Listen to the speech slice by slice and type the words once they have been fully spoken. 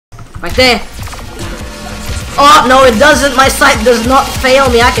Right there. Oh, no, it doesn't. My sight does not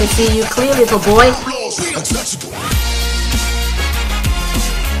fail me. I can see you clearly, little boy.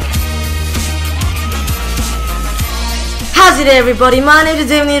 How's it, everybody? My name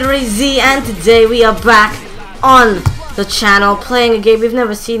is GRiZ, and today we are back on the channel playing a game we've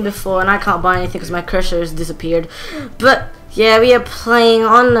never seen before, and I can't buy anything because my cursor has disappeared. But yeah, we are playing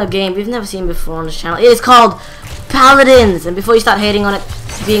on a game we've never seen before on this channel. It is called Paladins, and before you start hating on it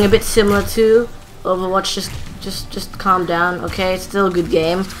being a bit similar to Overwatch, just calm down, okay? It's still a good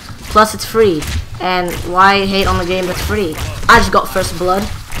game. Plus, it's free, and why hate on the game that's free? I just got first blood.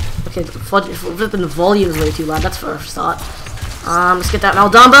 Okay, flipping the volume is way too loud. That's for a start. Let's get that now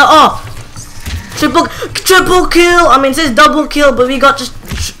down. But oh, triple kill. I mean, it says double kill, but we got just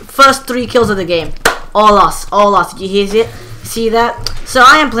first 3 kills of the game. All us, all us. Did you hear it? See that? So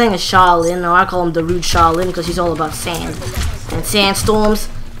I am playing as Sha Lin, or I call him the rude Sha Lin because he's all about sand and sandstorms.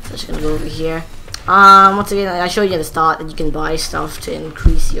 So I'm just gonna go over here. Once again, I showed you at the start that you can buy stuff to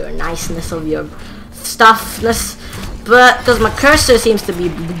increase your niceness of your stuffness. But because my cursor seems to be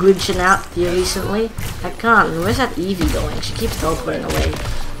glitching out here recently, I can't. Where's that Eevee going? She keeps teleporting away.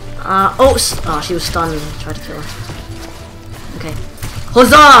 Oh, she was stunned. Tried to kill her. Okay.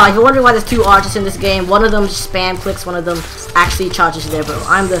 Huzzah! If you're wondering why there's 2 archers in this game, one of them spam clicks, one of them actually charges their bow.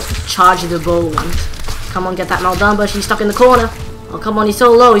 I'm the charge the bow one. Come on, get that Maldamba. She's stuck in the corner. Oh, come on, he's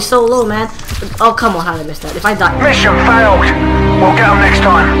so low, man. Oh, come on, how did I miss that? If I die. Mission failed. We'll get him next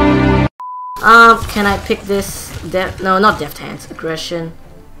time. Can I pick this? No, not deft hands. Aggression.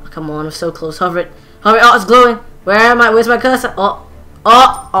 Oh, come on, I'm so close. Hover it. Hover it. Oh, it's glowing. Where am I? Where's my cursor? Oh,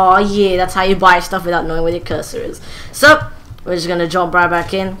 yeah. That's how you buy stuff without knowing where your cursor is. So, we're just gonna jump right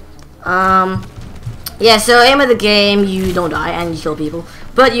back in. Yeah, so aim of the game, you don't die and you kill people.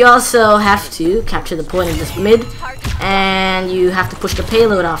 But you also have to capture the point of this mid, and you have to push the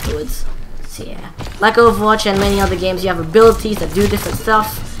payload afterwards. So yeah, like Overwatch and many other games, you have abilities that do different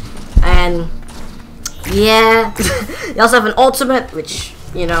stuff. And yeah, you also have an ultimate, which,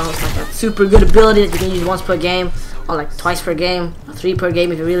 you know, it's like a super good ability that you can use once per game, or like twice per game, or 3 per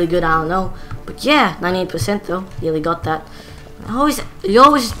game if you're really good, I don't know. But yeah, 98% though, you really got that.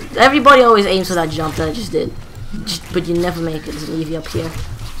 Everybody always aims for that jump that I just did. But you never make it. There's an Eevee up here.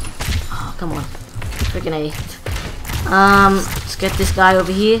 Oh, come on. Freaking A. Let's get this guy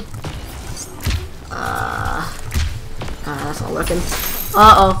over here. That's not working.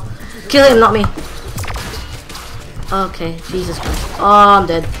 Uh-oh. Kill him, not me. Okay, Jesus Christ. Oh, I'm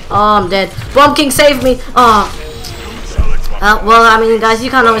dead. Oh, I'm dead. Bomb King, save me! Oh. Well, I mean, guys,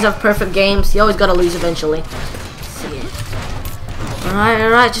 you can't always have perfect games. You always gotta lose eventually.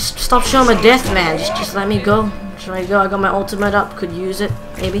 Alright, just stop showing my death, man. Just let me go. Should I go? I got my ultimate up. Could use it.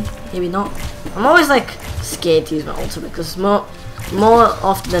 Maybe not. I'm always like scared to use my ultimate because more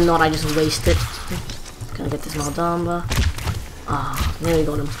often than not I just waste it. Gonna get this Maldamba. Ah, nearly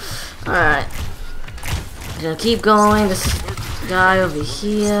got him. Alright. Gonna keep going. This guy over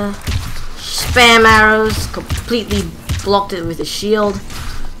here. Spam arrows. Completely blocked it with a shield.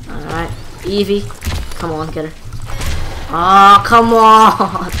 Alright. Eevee. Come on, get her. Oh, come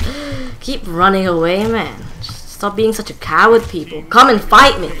on. Keep running away, man. Just stop being such a coward, people. Come and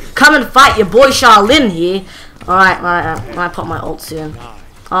fight me. Come and fight your boy Sha Lin here. Alright, I pop my ult soon.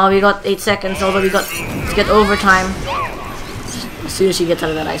 Oh, we got 8 seconds, although we got to get overtime. As soon as she gets out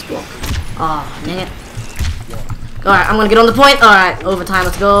of that ice block. Oh, dang it. Alright, I'm gonna get on the point. Alright, overtime,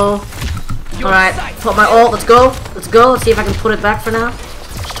 let's go. Alright, put my ult, let's go. Let's see if I can put it back for now.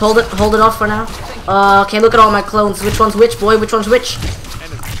 Just hold it off for now. Okay, look at all my clones. Which one's which, boy? Which one's which?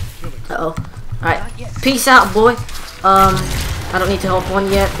 Uh-oh. Alright. Peace out, boy. I don't need to help one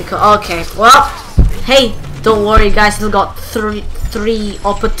yet because okay. Well, hey, don't worry, guys. Still got three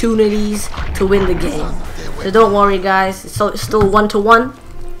opportunities to win the game. So don't worry, guys. It's still 1-1.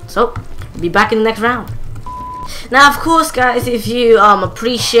 So be back in the next round. Now, of course, guys, if you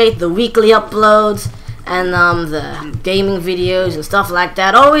appreciate the weekly uploads and the gaming videos and stuff like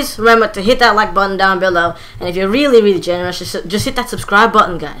that, always remember to hit that like button down below. And if you're really generous, just hit that subscribe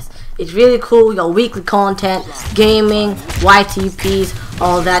button, guys. It's really cool. We got weekly content, gaming, YTPs,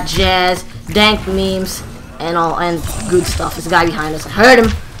 all that jazz, dank memes, and good stuff. This guy behind us, I heard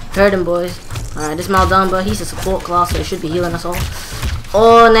him, boys. Alright, this Maldamba, he's a support class, so he should be healing us all.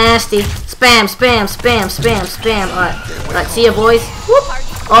 Oh, nasty. Spam. Alright, see ya, boys. Whoop.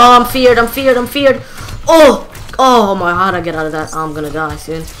 Oh, I'm feared. Oh my, how'd I get out of that? I'm gonna die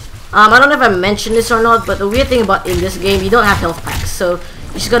soon. I don't know if I mentioned this or not, but the weird thing about in this game, you don't have health packs, so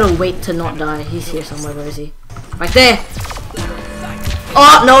you just gotta wait to not die. He's here somewhere. Where is he? Right there.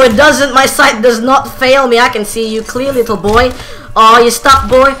 Oh, no, it doesn't. My sight does not fail me. I can see you clearly, little boy. Oh, you stuck,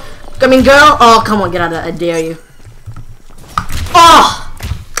 boy. I mean, girl. Oh, come on, get out of that. I dare you. Oh!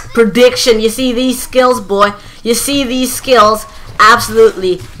 Prediction. You see these skills, boy? You see these skills?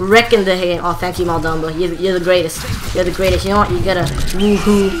 Absolutely wrecking the game. Oh, thank you, Maldumba. You're the greatest. You're the greatest. You know what? You gotta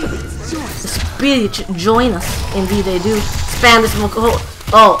woohoo. The spirit join us. Indeed, they do. Spam this.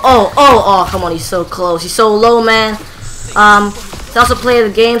 Oh, come on. He's so close. He's so low, man. They also play the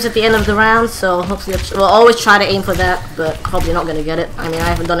games at the end of the round, so hopefully, we'll always try to aim for that, but probably not gonna get it. I mean, I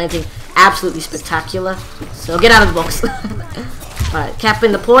haven't done anything absolutely spectacular, so get out of the box. Alright, cap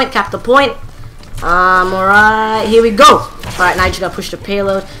the point. Alright, here we go. Alright, now you just gotta push the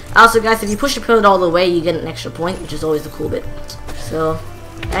payload. Also, guys, if you push the payload all the way, you get an extra point, which is always the cool bit. So,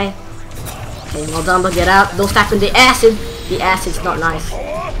 okay, Maldumba, get out. Don't stack in the acid. The acid's not nice.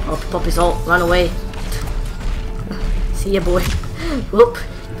 Oh, pop his ult, run away. See ya, boy. Whoop.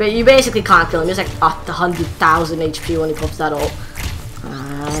 But you basically can't kill him. He's like 100,000 HP when he pops that ult.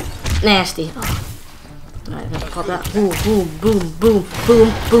 Alright. Nasty. Oh. Alright, let's pop that. Boom, boom, boom, boom,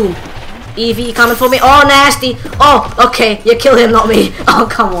 boom, boom. Eevee coming for me. Oh, nasty. Oh, okay. You kill him, not me. Oh,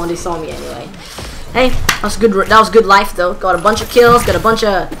 come on. They saw me anyway. Hey, that was good. That was good life, though. Got a bunch of kills. Got a bunch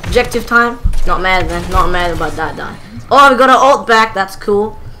of objective time. Not mad, man. Not mad about that, die. Oh, we got our ult back. That's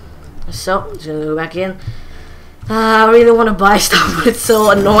cool. So, just gonna go back in. I really want to buy stuff, but it's so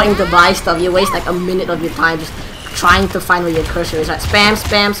annoying to buy stuff. You waste like a minute of your time just trying to find where your cursor is. Right, spam,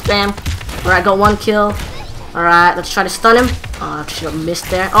 spam, spam. Alright, got one kill. Alright, let's try to stun him. Oh, I should have missed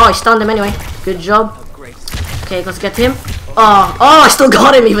there. Oh, I stunned him anyway. Good job. Okay, let's get him. Oh, I still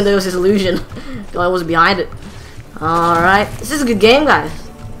got him even though it was his illusion. I was behind it. Alright, this is a good game, guys.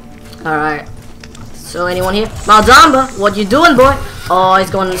 Alright. So, anyone here? Maldumba, what you doing, boy? Oh, he's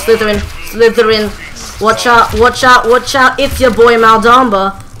going Slytherin. Watch out, watch out, watch out. It's your boy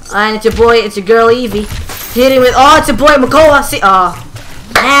Maldumba. And it's your girl Eevee. Hit him with, oh, it's your boy Makoa. See, oh,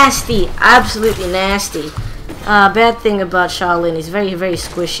 nasty. Absolutely nasty. Bad thing about Sha Lin, he's very, very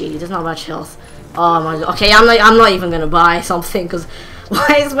squishy. He doesn't have much health. Oh my god. Okay, I'm not even gonna buy something, because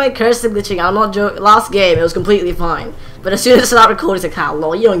why is my cursor glitching? I'm not joking. Last game, it was completely fine. But as soon as I start recording, it's like, ah,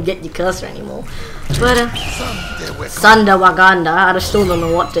 lol, you don't get your cursor anymore. But, Sunda Waganda, I still don't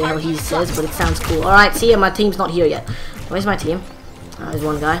know what the hell he says, but it sounds cool. Alright, see ya, my team's not here yet. Where's my team? There's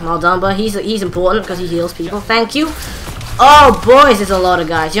one guy, Maldumba. He's important because he heals people. Thank you. Oh, boys, there's a lot of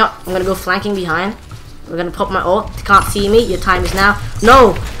guys. You know, I'm gonna go flanking behind. We're gonna pop my ult. You can't see me. Your time is now.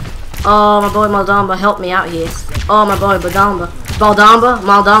 No! Oh, my boy Maldumba, help me out here. Oh, my boy Maldumba.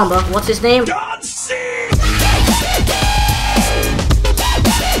 What's his name?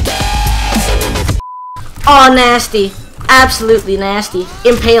 Oh, nasty. Absolutely nasty.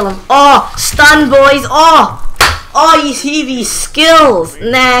 Impale him. Oh, stun, boys. Oh, you see these skills.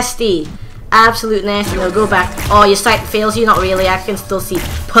 Nasty. Absolute nasty. No, go back. Oh, your sight fails you. Not really. I can still see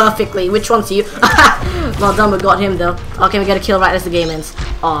perfectly. Which one's you? Maldumba got him, though. Okay, we got a kill right as the game ends.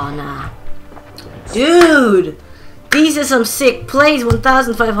 Oh, nah. Dude. These are some sick plays.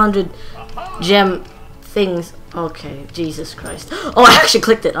 1,500 gem things. Okay, Jesus Christ. Oh, I actually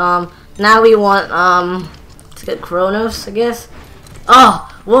clicked it. Now we want, let's get Kronos, I guess. Oh,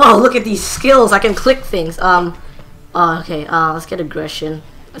 whoa, look at these skills. I can click things. Okay, let's get Aggression.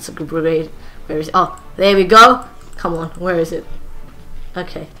 That's a good brigade. Where is it? Oh, there we go. Come on, where is it?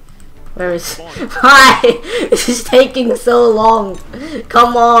 Okay. Where is it? Why? This is taking so long.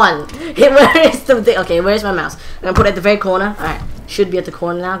 Come on. Where is the thing? Okay, where's my mouse? I'm gonna put it at the very corner. Alright, should be at the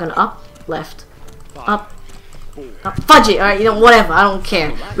corner now. I'm gonna up, left, up. Fudge it, alright, you know, whatever, I don't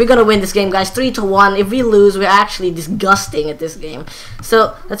care. We're gonna win this game, guys, 3-1. If we lose, we're actually disgusting at this game.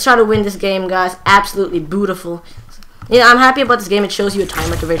 So, let's try to win this game, guys. Absolutely beautiful. Yeah, I'm happy about this game. It shows you a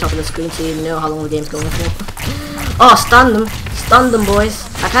timer at the very top of the screen so you know how long the game's going for. Oh, stun them. Stun them, boys.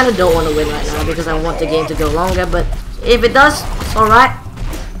 I kind of don't want to win right now because I want the game to go longer, but if it does, it's alright.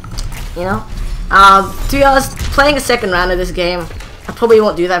 You know? To be honest, playing a second round of this game, I probably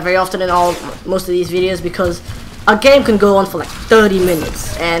won't do that very often in most of these videos because a game can go on for like 30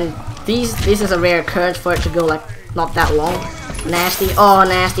 minutes, and this is a rare occurrence for it to go like not that long. Nasty. Oh,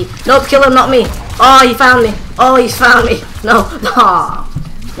 nasty. Nope, kill him, not me. Oh, he found me. Oh, he's found me. No. Oh,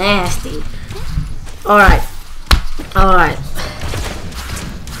 nasty. Alright. Alright.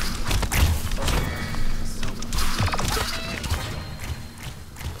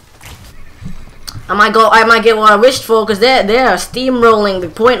 I might get what I wished for because they're steamrolling the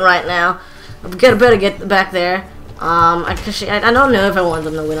point right now. I better get back there. I don't know if I want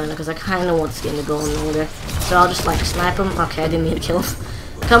them to win right now because I kind of want this game to go on longer. So I'll just like snipe him. Okay, I didn't mean to kill him.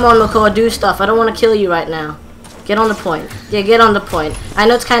 Come on, Makoa, do stuff. I don't want to kill you right now. Get on the point. Yeah, get on the point. I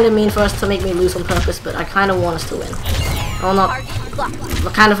know it's kind of mean for us to make me lose on purpose, but I kind of want us to win. Oh, not.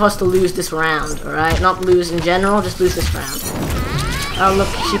 We're kind of supposed to lose this round, alright? Not lose in general, just lose this round. Oh, look,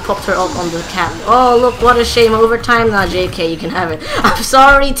 she popped her ult on the cap. Oh, look, what a shame. Overtime now, JK, you can have it. I'm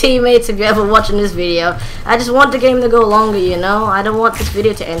sorry, teammates, if you're ever watching this video. I just want the game to go longer, you know? I don't want this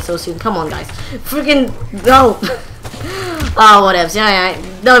video to end so soon. Come on, guys. Freaking, no. Oh, whatever. Yeah.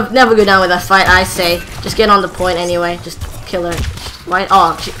 No, never go down with that fight, I say. Just get on the point anyway. Just kill her. Why?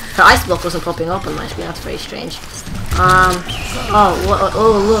 Oh, her ice block wasn't popping up on my screen. That's very strange. Oh,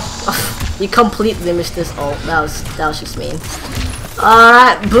 look. You completely missed this ult. That was just mean.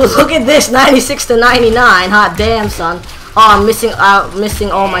 Alright, but look at this, 96 to 99. Hot damn, son. Oh, I'm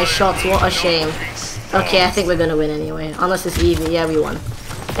missing all my shots. What a shame. Okay, I think we're gonna win anyway. Unless it's even. Yeah, we won.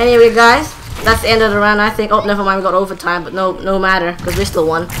 Anyway, guys, that's the end of the round, I think. Oh, never mind, we got overtime, but no matter, because we still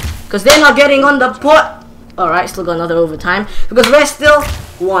won. Because they're not getting on the pot. Alright, still got another overtime. Because we're still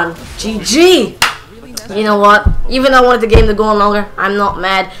won. GG! You know what? Even though I wanted the game to go on longer, I'm not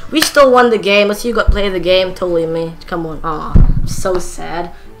mad. We still won the game. Let's see who got play of the game. Totally me. Come on. Aw, I'm so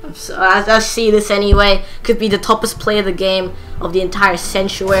sad. I see this anyway. Could be the toppest play of the game of the entire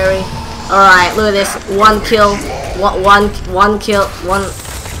sanctuary. Alright, look at this. One kill. One kill.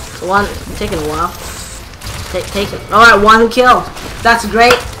 One. Taking a while. Take it. Alright, one kill. That's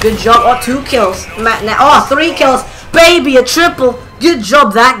great. Good job. Oh, 2 kills. Oh, 3 kills. Baby, a triple. Good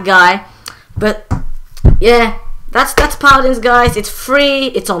job, that guy. But yeah, that's Paladins, guys. It's free.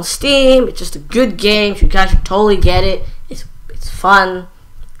 It's on Steam. It's just a good game. You guys should totally get it. It's fun.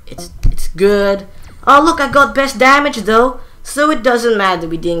 It's good. Oh, look, I got best damage though, so it doesn't matter that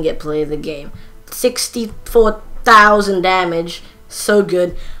we didn't get play of the game. 64,000 damage. So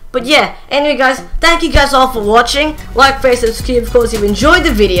good. But yeah, anyway, guys, thank you guys all for watching. Like, favorite, subscribe, of course, if you enjoyed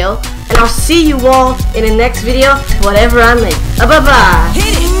the video, and I'll see you all in the next video, whatever I make. Bye bye.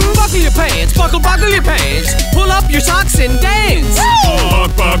 Hit it. Buckle your pants, buckle your pants. Pull up your socks and dance.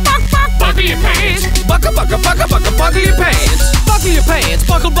 Buckle your pants. Buckle your pants. Buckle your pants,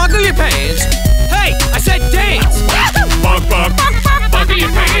 buckle your pants. Hey, I said dance. Buckle your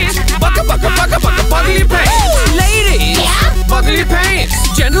pants. Buckle your pants. Ladies, buckle your pants.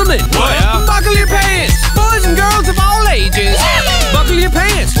 Gentlemen, buckle your pants. Boys and girls of all ages, buckle your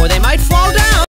pants, or they might fall down.